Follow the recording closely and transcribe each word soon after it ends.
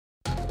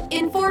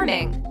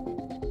Informing,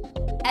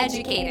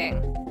 educating,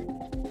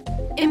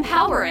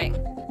 empowering,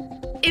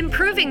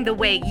 improving the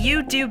way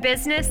you do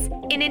business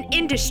in an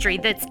industry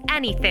that's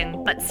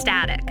anything but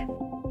static.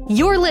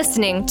 You're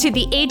listening to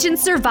the Agent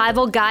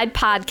Survival Guide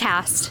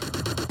podcast.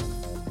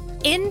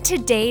 In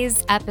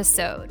today's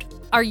episode,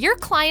 are your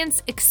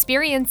clients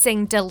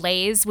experiencing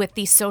delays with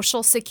the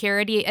Social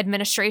Security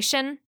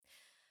Administration?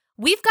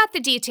 We've got the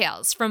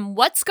details from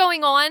what's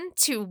going on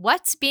to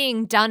what's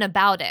being done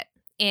about it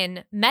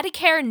in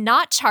Medicare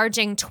not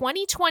charging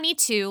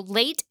 2022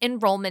 late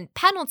enrollment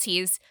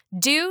penalties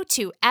due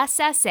to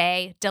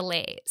SSA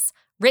delays,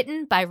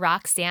 written by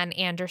Roxanne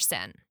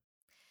Anderson.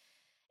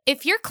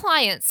 If your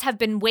clients have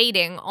been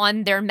waiting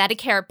on their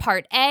Medicare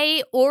Part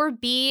A or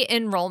B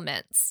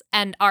enrollments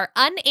and are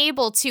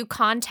unable to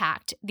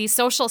contact the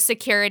Social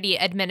Security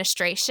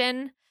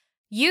Administration,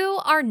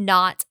 you are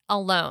not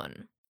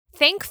alone.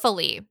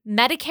 Thankfully,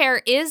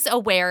 Medicare is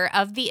aware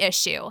of the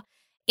issue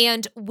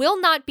and will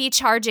not be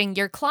charging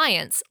your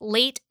clients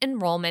late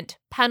enrollment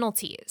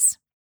penalties.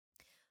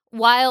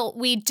 While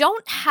we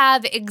don't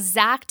have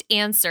exact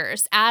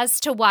answers as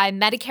to why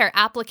Medicare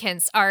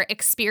applicants are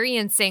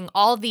experiencing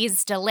all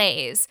these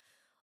delays,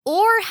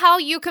 or how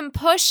you can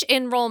push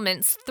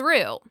enrollments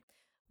through,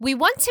 we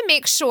want to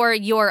make sure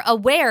you're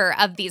aware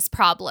of these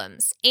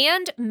problems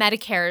and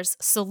Medicare's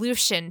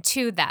solution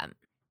to them.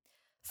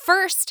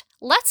 First,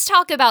 let's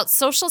talk about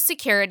Social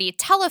Security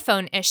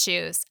telephone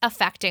issues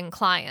affecting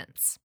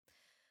clients.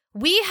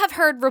 We have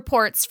heard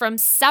reports from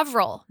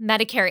several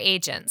Medicare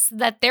agents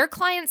that their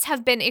clients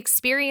have been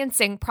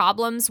experiencing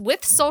problems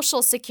with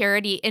Social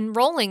Security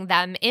enrolling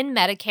them in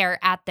Medicare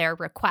at their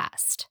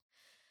request.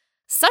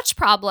 Such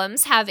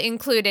problems have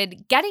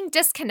included getting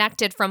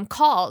disconnected from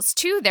calls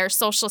to their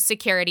Social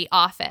Security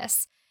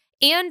office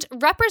and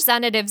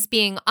representatives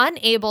being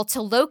unable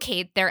to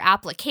locate their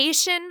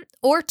application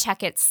or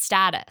check its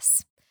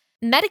status.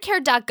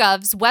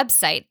 Medicare.gov's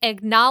website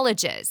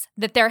acknowledges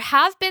that there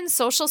have been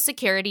Social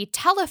Security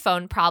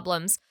telephone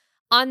problems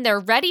on their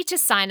Ready to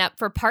Sign Up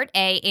for Part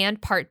A and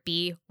Part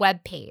B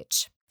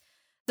webpage.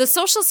 The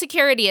Social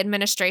Security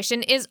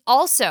Administration is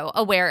also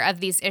aware of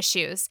these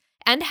issues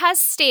and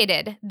has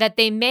stated that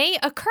they may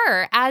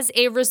occur as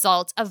a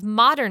result of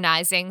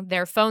modernizing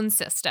their phone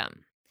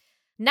system.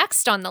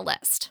 Next on the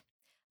list,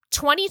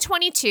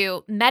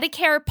 2022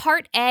 Medicare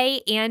Part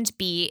A and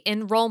B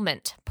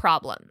enrollment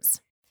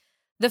problems.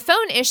 The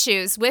phone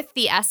issues with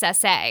the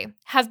SSA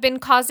have been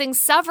causing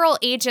several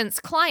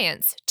agents'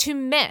 clients to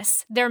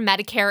miss their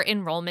Medicare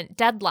enrollment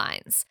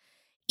deadlines,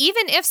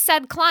 even if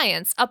said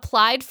clients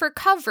applied for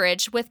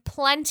coverage with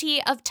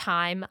plenty of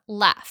time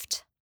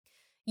left.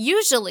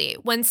 Usually,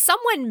 when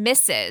someone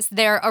misses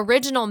their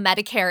original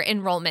Medicare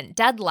enrollment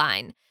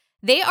deadline,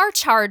 they are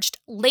charged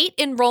late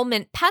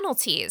enrollment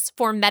penalties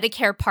for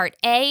Medicare Part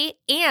A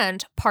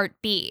and Part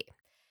B.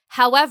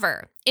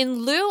 However, in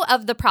lieu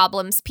of the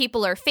problems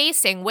people are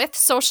facing with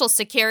Social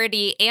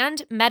Security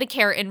and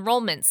Medicare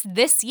enrollments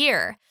this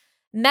year,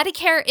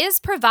 Medicare is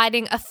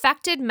providing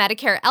affected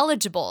Medicare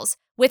eligibles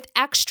with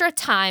extra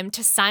time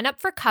to sign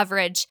up for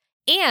coverage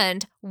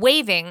and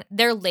waiving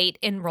their late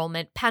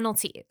enrollment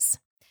penalties.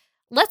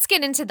 Let's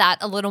get into that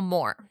a little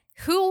more.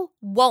 Who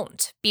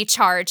won't be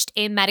charged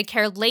a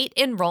Medicare late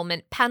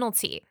enrollment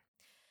penalty?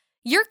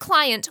 Your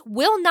client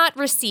will not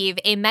receive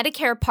a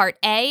Medicare Part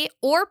A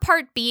or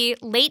Part B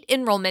late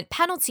enrollment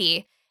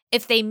penalty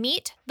if they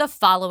meet the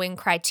following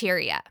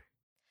criteria.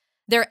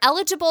 They're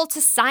eligible to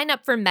sign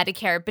up for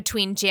Medicare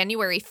between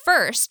January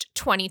 1st,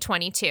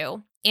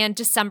 2022 and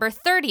December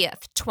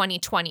 30th,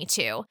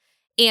 2022,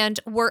 and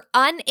were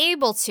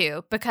unable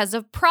to because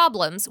of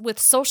problems with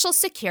Social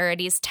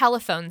Security's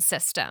telephone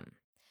system.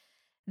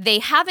 They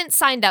haven't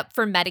signed up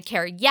for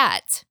Medicare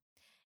yet,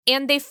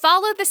 and they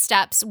follow the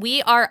steps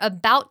we are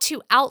about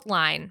to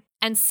outline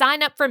and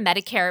sign up for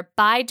Medicare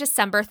by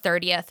December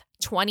 30th,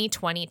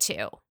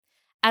 2022.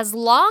 As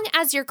long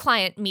as your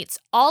client meets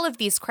all of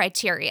these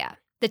criteria,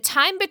 the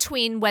time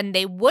between when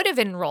they would have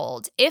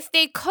enrolled if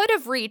they could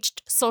have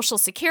reached Social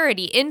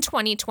Security in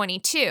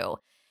 2022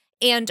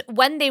 and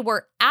when they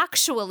were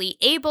actually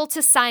able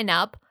to sign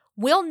up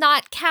will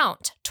not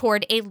count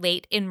toward a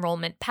late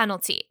enrollment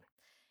penalty.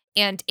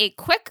 And a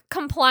quick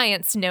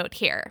compliance note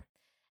here.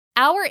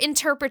 Our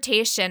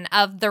interpretation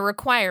of the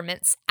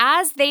requirements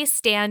as they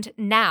stand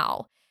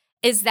now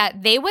is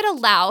that they would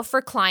allow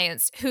for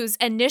clients whose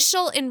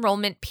initial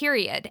enrollment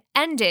period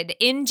ended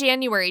in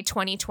January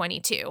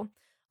 2022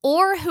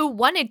 or who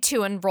wanted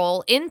to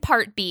enroll in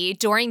Part B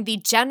during the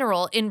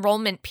general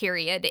enrollment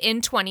period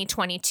in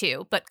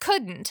 2022 but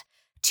couldn't,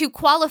 to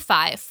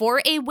qualify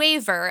for a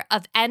waiver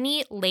of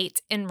any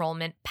late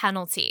enrollment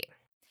penalty.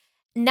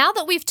 Now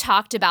that we've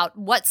talked about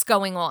what's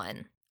going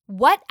on,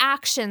 what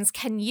actions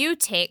can you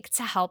take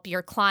to help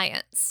your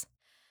clients?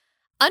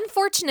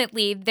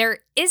 Unfortunately, there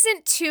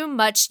isn't too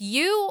much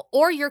you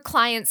or your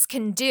clients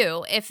can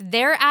do if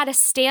they're at a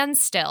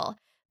standstill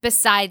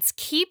besides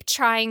keep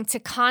trying to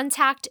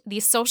contact the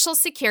Social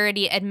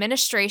Security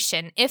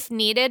Administration if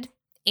needed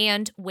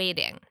and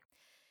waiting.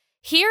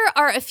 Here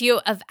are a few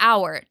of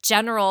our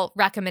general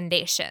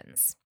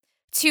recommendations.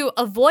 To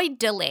avoid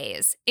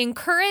delays,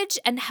 encourage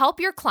and help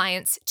your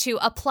clients to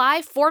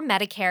apply for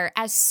Medicare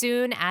as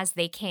soon as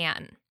they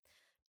can.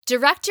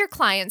 Direct your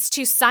clients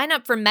to sign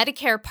up for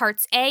Medicare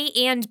Parts A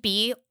and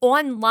B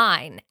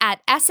online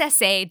at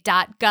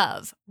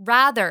ssa.gov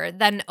rather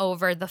than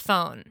over the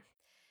phone.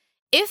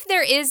 If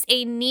there is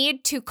a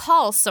need to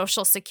call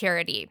Social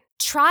Security,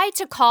 try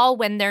to call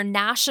when their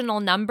national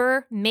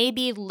number may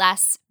be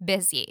less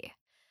busy.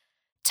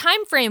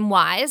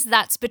 Timeframe-wise,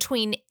 that's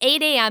between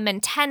 8 a.m.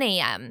 and 10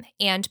 a.m.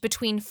 and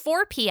between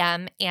 4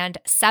 p.m. and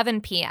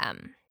 7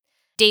 p.m.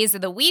 Days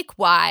of the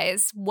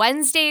week-wise,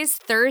 Wednesdays,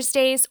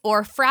 Thursdays,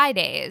 or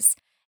Fridays,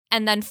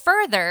 and then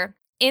further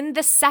in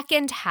the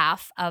second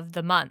half of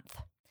the month.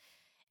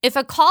 If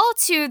a call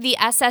to the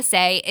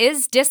SSA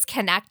is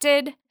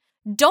disconnected,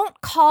 don't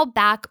call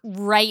back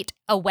right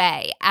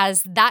away,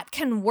 as that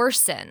can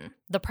worsen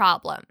the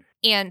problem.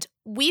 And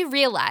we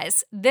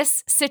realize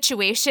this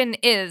situation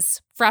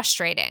is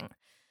frustrating.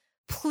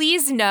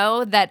 Please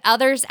know that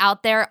others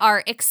out there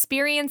are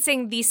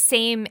experiencing these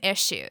same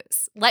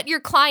issues. Let your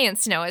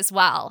clients know as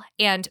well.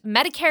 And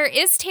Medicare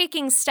is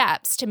taking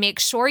steps to make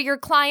sure your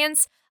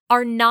clients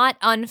are not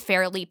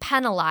unfairly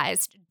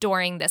penalized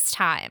during this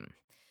time.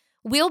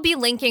 We'll be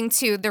linking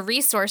to the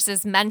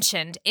resources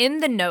mentioned in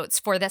the notes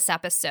for this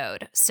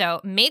episode, so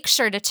make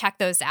sure to check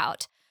those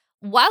out.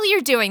 While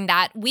you're doing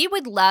that, we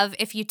would love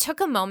if you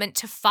took a moment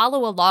to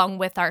follow along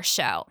with our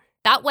show.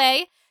 That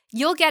way,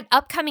 you'll get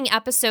upcoming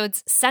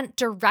episodes sent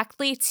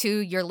directly to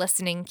your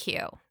listening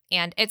queue.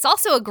 And it's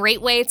also a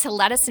great way to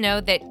let us know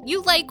that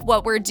you like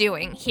what we're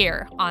doing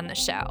here on the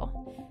show.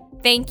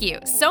 Thank you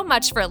so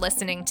much for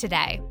listening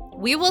today.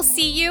 We will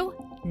see you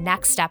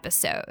next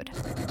episode.